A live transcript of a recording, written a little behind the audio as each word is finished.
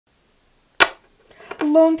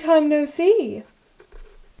Long time no see!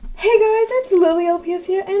 Hey guys, it's Lily LPS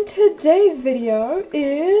here, and today's video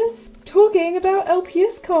is talking about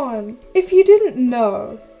LPS CON. If you didn't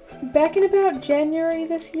know, back in about January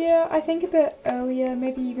this year, I think a bit earlier,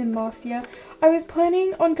 maybe even last year, I was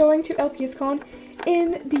planning on going to LPS CON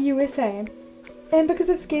in the USA. And because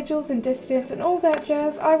of schedules and distance and all that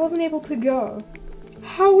jazz, I wasn't able to go.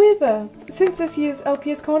 However, since this year's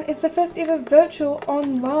LPS CON is the first ever virtual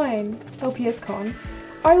online LPS CON,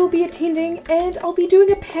 I will be attending and I'll be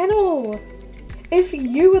doing a panel! If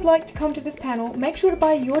you would like to come to this panel, make sure to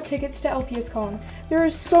buy your tickets to LPS CON. There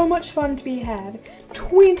is so much fun to be had.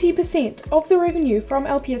 20% of the revenue from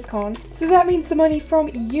LPS CON, so that means the money from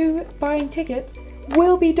you buying tickets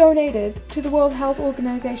will be donated to the World Health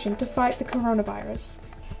Organization to fight the coronavirus.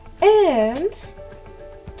 And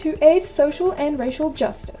to aid social and racial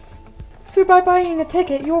justice. So by buying a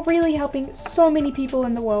ticket, you're really helping so many people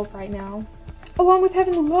in the world right now, along with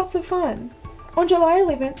having lots of fun. On July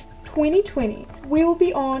 11th, 2020, we will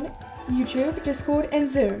be on YouTube, Discord, and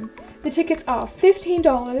Zoom. The tickets are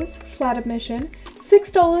 $15 flat admission,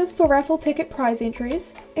 $6 for raffle ticket prize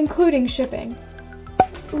entries, including shipping.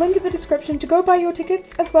 Link in the description to go buy your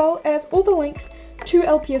tickets, as well as all the links to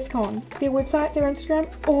LPS CON, their website, their Instagram,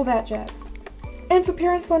 all that jazz. And for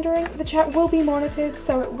parents wondering, the chat will be monitored,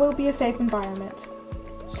 so it will be a safe environment.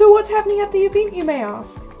 So what's happening at the event, you may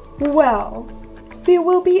ask? Well, there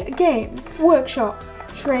will be games, workshops,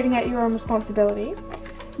 trading at your own responsibility,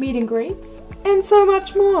 meet and greets, and so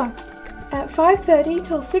much more. At 5:30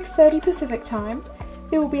 till 6:30 Pacific time,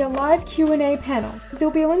 there will be a live Q&A panel. There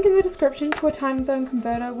will be a link in the description to a Timezone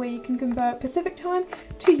Converter where you can convert Pacific time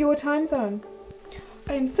to your time zone.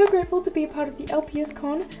 I am so grateful to be a part of the LPS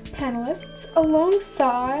CON panelists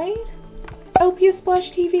alongside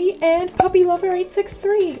LPSSplashTV and Puppy Lover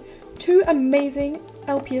 863, two amazing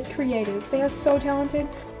LPS creators. They are so talented.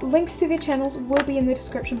 Links to their channels will be in the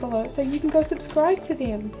description below, so you can go subscribe to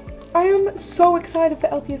them. I am so excited for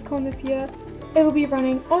LPS CON this year. It will be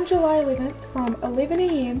running on July 11th from 11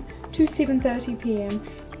 AM to 7:30 PM.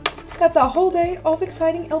 That's a whole day of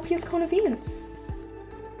exciting LPS CON events.